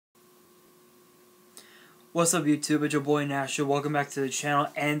What's up, YouTube? It's your boy Nasha. Welcome back to the channel.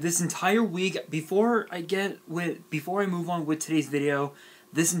 And this entire week, before I move on with today's video,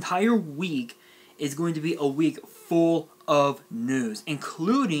 this entire week is going to be a week full of news,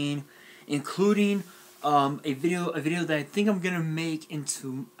 including a video that I think I'm gonna make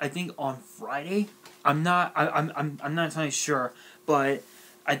on Friday. I'm not entirely sure, but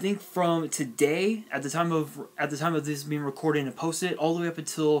I think from today, at the time of this being recorded and posted, all the way up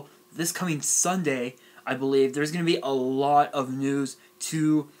until this coming Sunday, I believe there's going to be a lot of news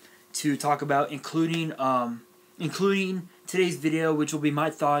to talk about, including today's video, which will be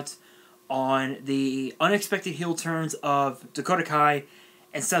my thoughts on the unexpected heel turns of Dakota Kai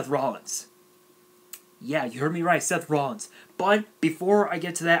and Seth Rollins. Yeah, you heard me right, Seth Rollins. But before I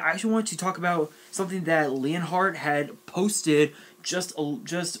get to that, I actually want to talk about something that Leonhardt had posted just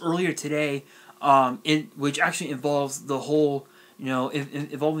earlier today, which actually involves the whole,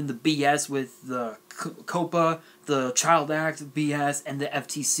 involving the BS with the COPA, the Child Act BS, and the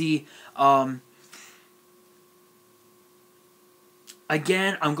FTC. I've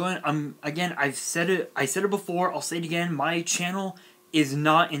said it before, I'll say it again, my channel is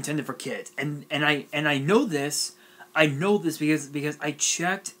not intended for kids. And I know this. I know this because I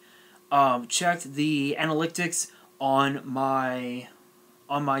checked the analytics on my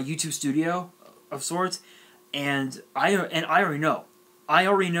YouTube studio of sorts, and I already know. I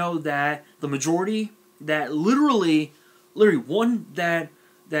already know that the majority, that literally all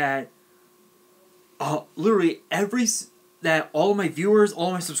of my viewers, all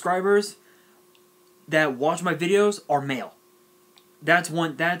of my subscribers that watch my videos are male. That's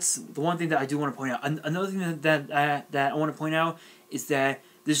the one thing that I do want to point out. Another thing that I want to point out is that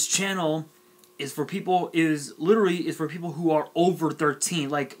this channel is for people who are over 13,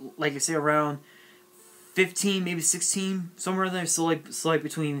 like I say, around 15, maybe 16, somewhere in there. So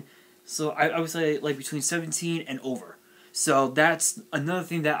I would say like between 17 and over. So that's another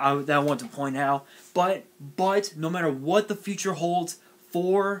thing that I want to point out. But no matter what the future holds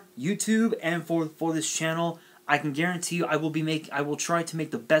for YouTube and for this channel, I can guarantee you I will try to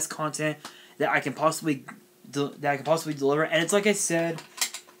make the best content that I can possibly deliver. And it's like I said,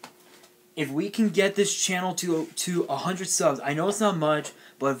 if we can get this channel to 100 subs, I know it's not much,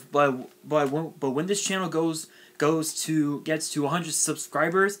 but when this channel gets to 100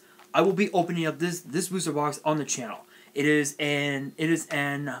 subscribers, I will be opening up this booster box on the channel. It is an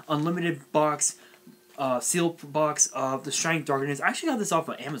unlimited box, sealed box of the Shining Darkness. I actually got this off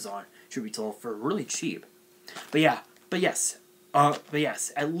of Amazon, should be told, for really cheap. But yes,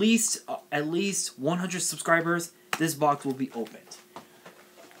 at least 100 subscribers, this box will be opened.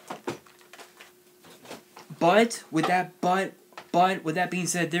 But with that being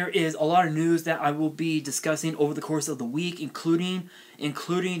said, there is a lot of news that I will be discussing over the course of the week, including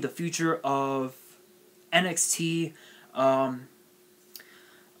the future of NXT, a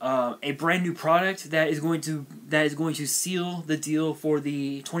brand new product that is going to seal the deal for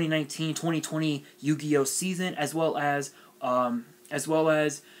the 2019-2020 YuGiOh season, as well as some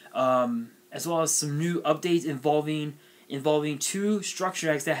new updates involving two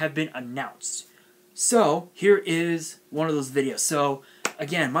structure acts that have been announced. So here is one of those videos. So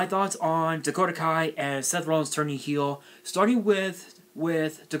again, my thoughts on Dakota Kai and Seth Rollins turning heel, starting with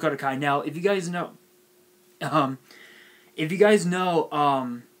Dakota Kai. Now, if you guys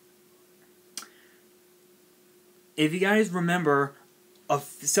remember,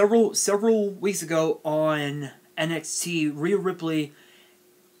 several weeks ago on NXT, Rhea Ripley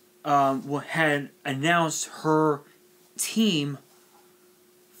had announced her team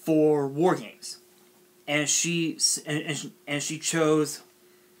for War Games, and she chose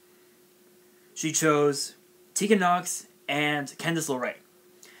Tegan Nox and Candice LeRae.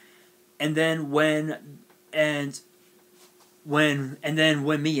 And then when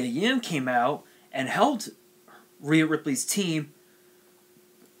Mia Yim came out and helped Rhea Ripley's team,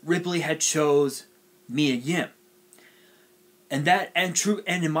 Ripley had chose Mia Yim. And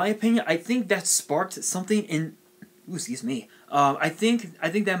in my opinion, I think that sparked something in, excuse me. I think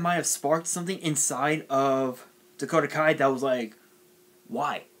that might have sparked something inside of Dakota Kai that was like,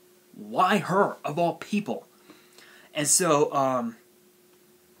 why? Why her, of all people? And so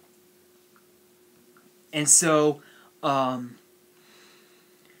that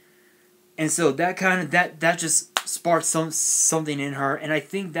just sparked something in her, and I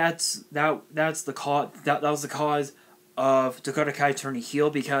think that was the cause of Dakota Kai turning heel,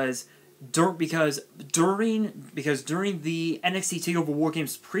 because during the NXT TakeOver War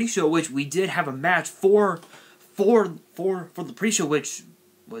Games pre-show, which we did have a match for the pre-show, which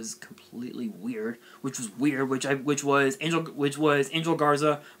was completely weird, which was Angel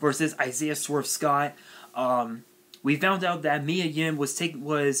Garza versus Isaiah Swerve Scott. we found out that Mia Yim was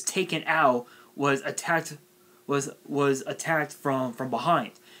taken out, was attacked from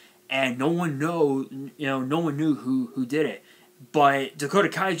behind, and no one knew who did it. But Dakota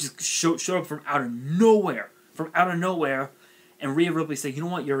Kai just showed up from out of nowhere, and Rhea Ripley said, "You know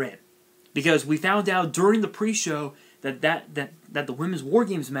what? You're in," because we found out during the pre-show that the women's War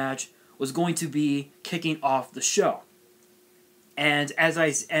Games match was going to be kicking off the show. And as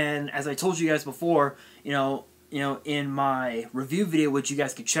I told you guys before, in my review video, which you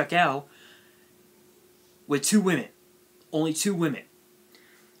guys can check out, with only two women,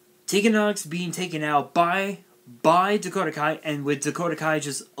 Tegan Nox being taken out by Dakota Kai, and with Dakota Kai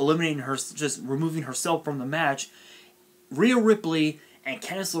just removing herself from the match, Rhea Ripley and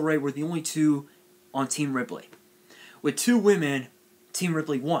Candice LeRae were the only two on Team Ripley. With two women, Team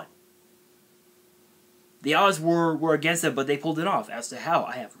Ripley won. The odds were against it, but they pulled it off. As to how,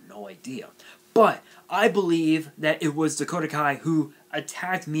 I have no idea. But I believe that it was Dakota Kai who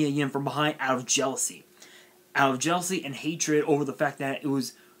attacked Mia Yim from behind out of jealousy. Out of jealousy and hatred over the fact that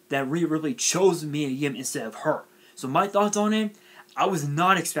Rhea Ripley chose Mia Yim instead of her. So my thoughts on it, I was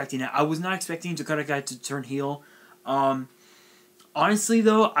not expecting it. I was not expecting Dakota Kai to turn heel. Honestly,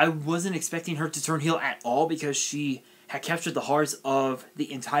 though, I wasn't expecting her to turn heel at all because she had captured the hearts of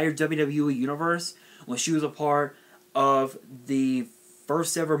the entire WWE Universe when she was a part of the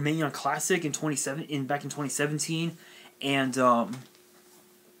first ever Mania Classic back in 2017, and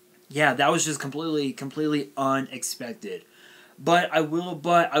yeah, that was just completely unexpected. But I will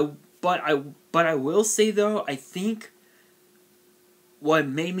say though, I think what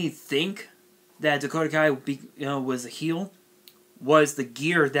made me think that Dakota Kai was a heel was the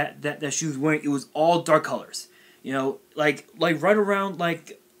gear that she was wearing. It was all dark colors. Like right around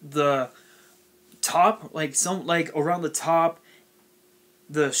the top, around the top,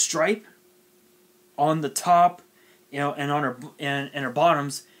 the stripe on the top, and on her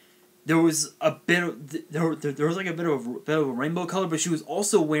bottoms, there was a bit of there was like a bit of a rainbow color, but she was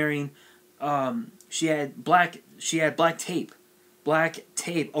also wearing she had black tape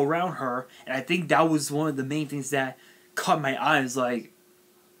around her, and I think that was one of the main things that caught my eye. Like,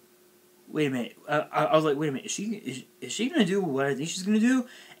 wait a minute, I was like, wait a minute, is she gonna do what I think she's gonna do?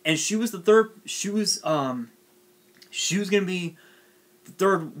 And she was she was gonna be the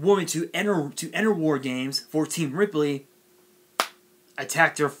third woman to enter War Games for Team Ripley.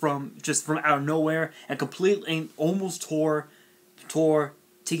 Attacked her from out of nowhere and completely almost tore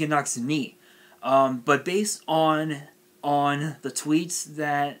Tegan Nox's knee. But based on the tweets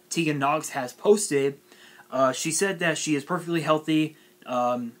that Tegan Nox has posted, she said that she is perfectly healthy.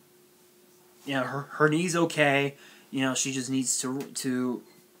 Her knee's okay. She just needs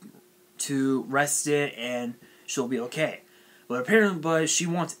to rest it and she'll be okay. But she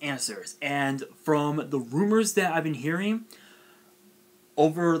wants answers. And from the rumors that I've been hearing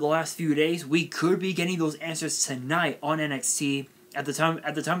over the last few days, we could be getting those answers tonight on NXT at the time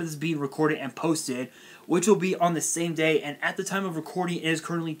of this being recorded and posted, which will be on the same day. And at the time of recording, it is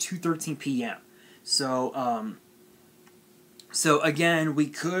currently 2:13 p.m. So again, we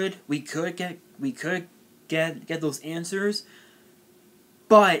could get those answers.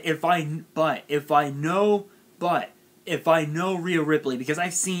 But if I know Rhea Ripley, because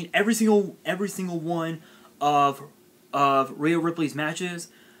I've seen every single one of Rhea Ripley's matches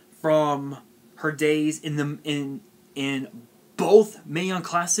from her days in both Mae Young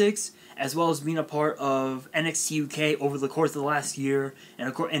Classics, as well as being a part of NXT UK over the course of the last year,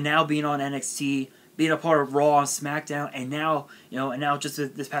 and now being on NXT, being a part of Raw and SmackDown, and now just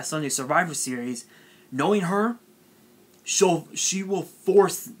this past Sunday Survivor Series. Knowing her, she will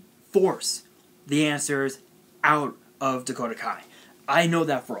force the answers out of Dakota Kai. I know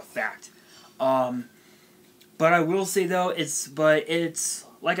that for a fact. But I will say though, it's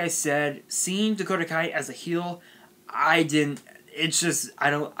like I said, seeing Dakota Kai as a heel, I don't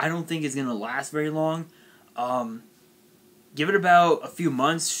think it's gonna last very long. Give it about a few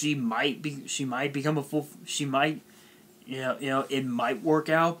months, she might become it might work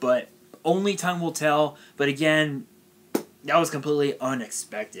out, but only time will tell. But again, that was completely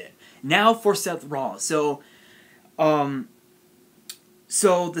unexpected. Now for Seth Rollins. So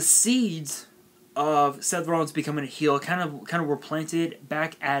the seeds of Seth Rollins becoming a heel kind of were planted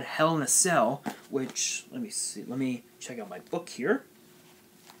back at Hell in a Cell, which, let me check out my book here,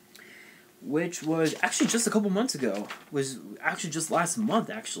 which was actually just a couple months ago. Was actually just last month,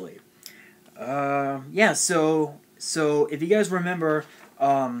 actually. Yeah, so if you guys remember,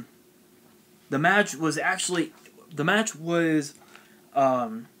 the match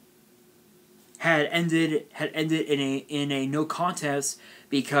had ended in a no contest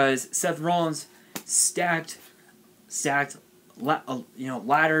because Seth Rollins stacked,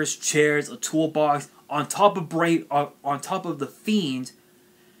 ladders, chairs, a toolbox on top of on top of the Fiend,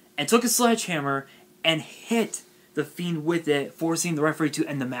 and took a sledgehammer and hit the Fiend with it, forcing the referee to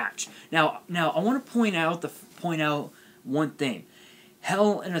end the match. Now I want to point out one thing: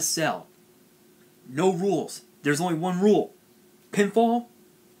 Hell in a Cell. No rules. There's only one rule: pinfall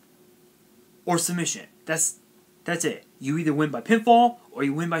or submission. That's it. You either win by pinfall or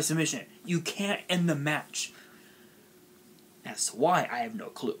you win by submission. You can't end the match. As to why, I have no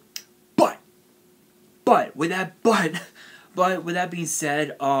clue. But with that being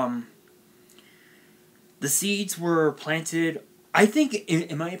said, the seeds were planted. I think,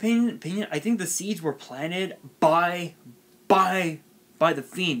 in my opinion, I think the seeds were planted by the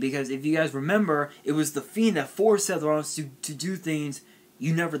Fiend, because if you guys remember, it was the Fiend that forced Seth Rollins to do things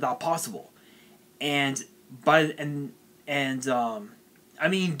you never thought possible. And don't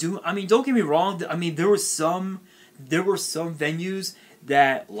get me wrong. I mean, there were some venues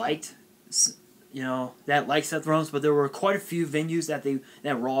that liked Seth Rollins, but there were quite a few venues that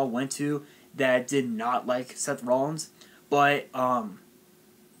Raw went to that did not like Seth Rollins. But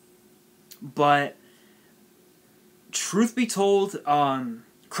truth be told,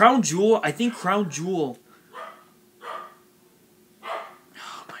 Crown Jewel. Oh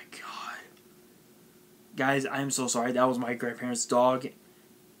my god, guys, I'm so sorry. That was my grandparents' dog.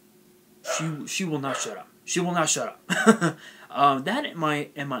 She will not shut up. She will not shut up. That and my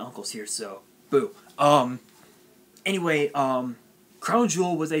uncle's here, so boo. Anyway, Crown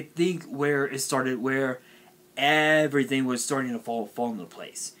Jewel was, I think, where it started, where everything was starting to fall into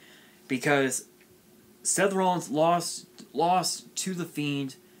place, because Seth Rollins lost to the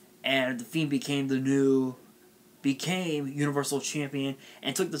Fiend, and the Fiend became Universal Champion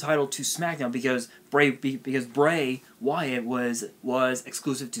and took the title to SmackDown because Bray Wyatt was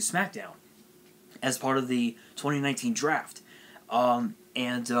exclusive to SmackDown as part of the 2019 draft, and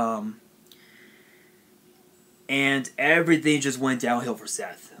everything just went downhill for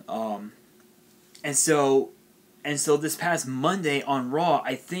Seth. And so this past Monday on Raw,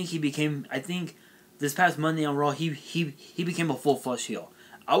 this past Monday on Raw, he became a full-fledged heel.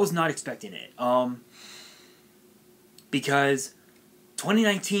 I was not expecting it. Because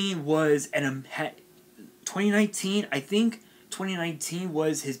 2019 was I think 2019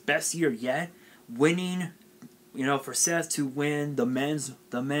 was his best year yet, winning, for Seth to win the men's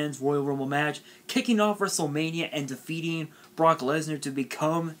Royal Rumble match, kicking off WrestleMania and defeating Brock Lesnar to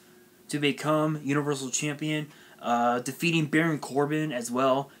become Universal Champion, defeating Baron Corbin as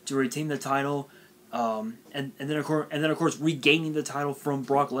well to retain the title, and then of course regaining the title from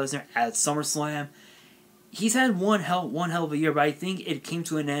Brock Lesnar at SummerSlam. He's had one hell of a year, but I think it came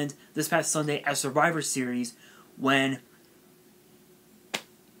to an end this past Sunday at Survivor Series when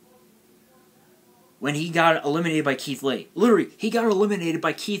he got eliminated by Keith Lee. Literally, he got eliminated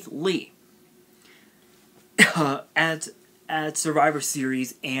by Keith Lee at Survivor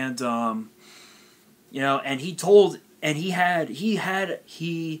Series, and and he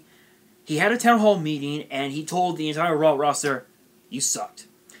had a town hall meeting, and he told the entire Raw roster, "You sucked."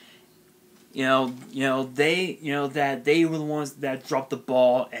 That they were the ones that dropped the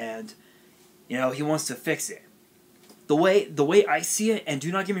ball, and he wants to fix it. The way I see it, and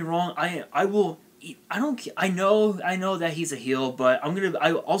do not get me wrong, I know that he's a heel, but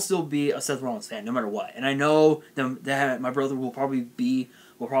I'll still be a Seth Rollins fan no matter what, and I know that my brother will probably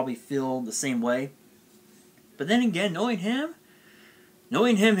feel the same way. But then again, knowing him,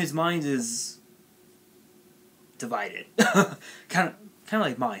 his mind is divided, kind of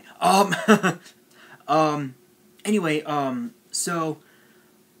like mine. Anyway,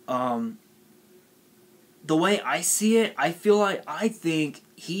 the way I see it, I think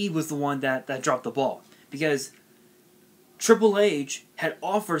he was the one that dropped the ball, because Triple H had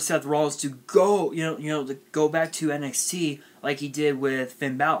offered Seth Rollins to go, to go back to NXT like he did with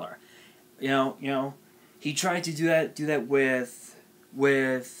Finn Balor. He tried to do that with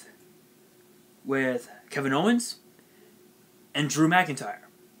Kevin Owens and Drew McIntyre.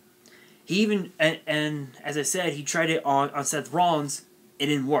 He even, and as I said, he tried it on Seth Rollins. It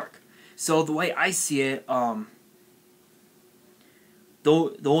didn't work. So the way I see it, I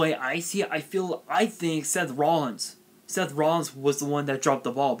think Seth Rollins was the one that dropped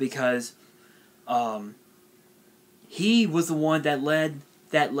the ball, because he was the one that led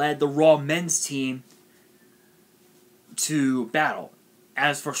the Raw men's team to battle.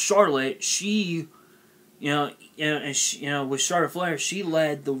 As for Charlotte, with Charlotte Flair, she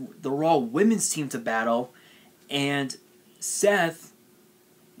led the Raw women's team to battle, and Seth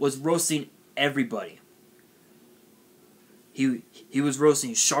was roasting everybody. he was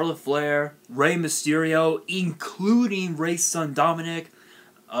roasting Charlotte Flair, Rey Mysterio, including Rey's son Dominic,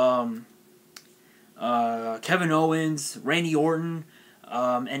 Kevin Owens, Randy Orton,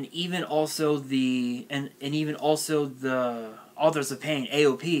 and even also the Authors of Pain,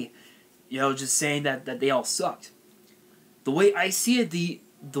 AOP, just saying that they all sucked. The way I see it, the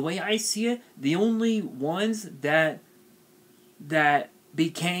only ones that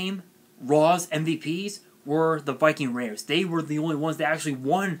became Raw's MVPs were the Viking Raiders. They were the only ones that actually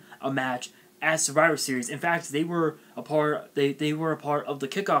won a match at Survivor Series. In fact, they were a part. They were a part of the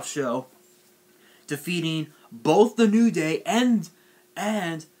kickoff show, defeating both the New Day and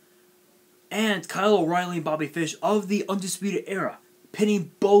Kyle O'Reilly and Bobby Fish of the Undisputed Era,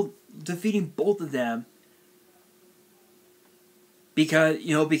 defeating both of them. Because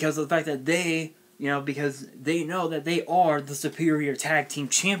of the fact that because they know that they are the superior tag team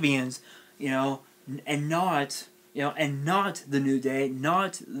champions, and not the New Day,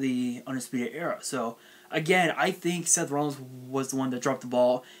 not the Undisputed Era. So again, I think Seth Rollins was the one that dropped the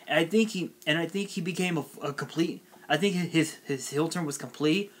ball, and I think he became a complete. I think his heel turn was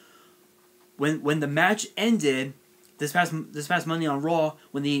complete when the match ended this past Monday on Raw,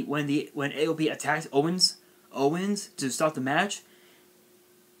 when AOP attacked Owens to stop the match.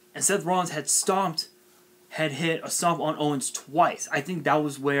 And Seth Rollins had hit a stomp on Owens twice. I think that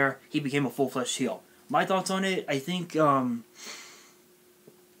was where he became a full-fledged heel. My thoughts on it, I think, I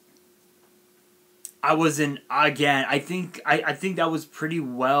think that was pretty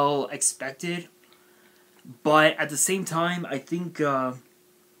well expected. But at the same time, I think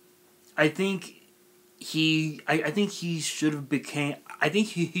he should have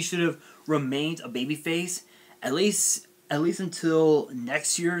remained a babyface at least until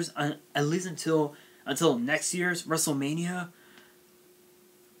next year's WrestleMania,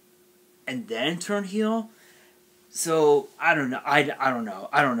 and then turn heel. So I don't know.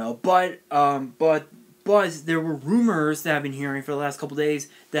 But there were rumors that I've been hearing for the last couple days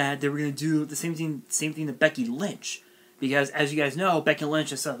that they were gonna do the same thing to Becky Lynch, because as you guys know, Becky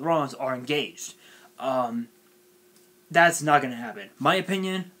Lynch and Seth Rollins are engaged. That's not gonna happen. My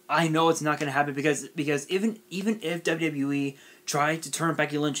opinion. I know it's not going to happen because even if WWE tried to turn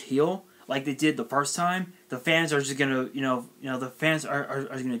Becky Lynch heel like they did the first time, the fans are just gonna the fans are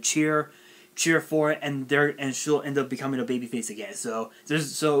gonna cheer for it, and she'll end up becoming a babyface again. So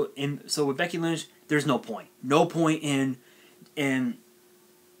with Becky Lynch, there's no point.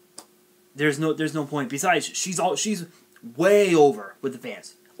 There's no point. Besides, she's way over with the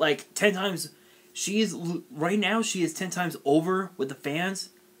fans. Like 10 times. Right now she is 10 times over with the fans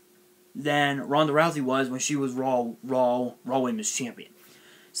than Ronda Rousey was when she was Raw Women's Champion.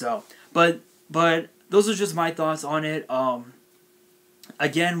 So, but those are just my thoughts on it.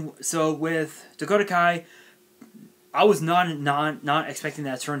 Again, so with Dakota Kai, I was not expecting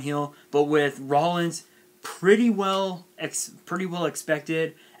that turn heel, but with Rollins, pretty well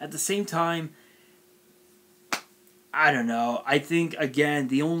expected. At the same time, I don't know. I think again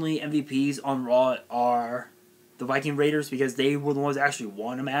the only MVPs on Raw are the Viking Raiders, because they were the ones that actually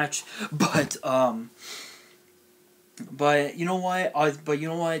won a match. But you know what?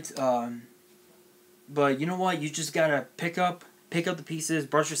 You just gotta pick up the pieces,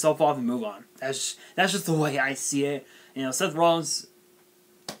 brush yourself off, and move on. That's just the way I see it. Seth Rollins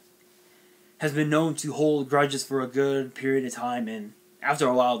has been known to hold grudges for a good period of time, and after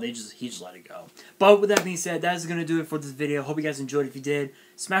a while, he just let it go. But with that being said, that is going to do it for this video. Hope you guys enjoyed. If you did,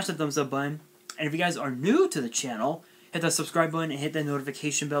 smash the thumbs up button. And if you guys are new to the channel, hit that subscribe button and hit that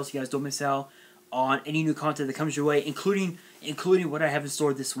notification bell so you guys don't miss out on any new content that comes your way, including what I have in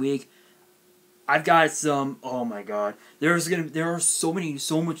store this week. I've got some. Oh my God, there are so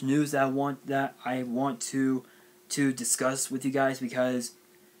much news that I want to discuss with you guys, because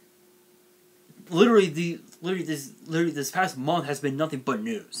literally this past month has been nothing but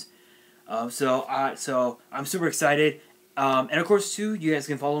news. So I'm super excited. And of course too, you guys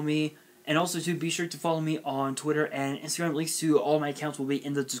can follow me. And also, too, be sure to follow me on Twitter and Instagram. Links to all my accounts will be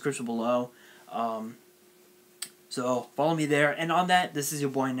in the description below. So, follow me there. And on that, this is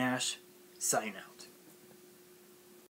your boy Nash, signing out.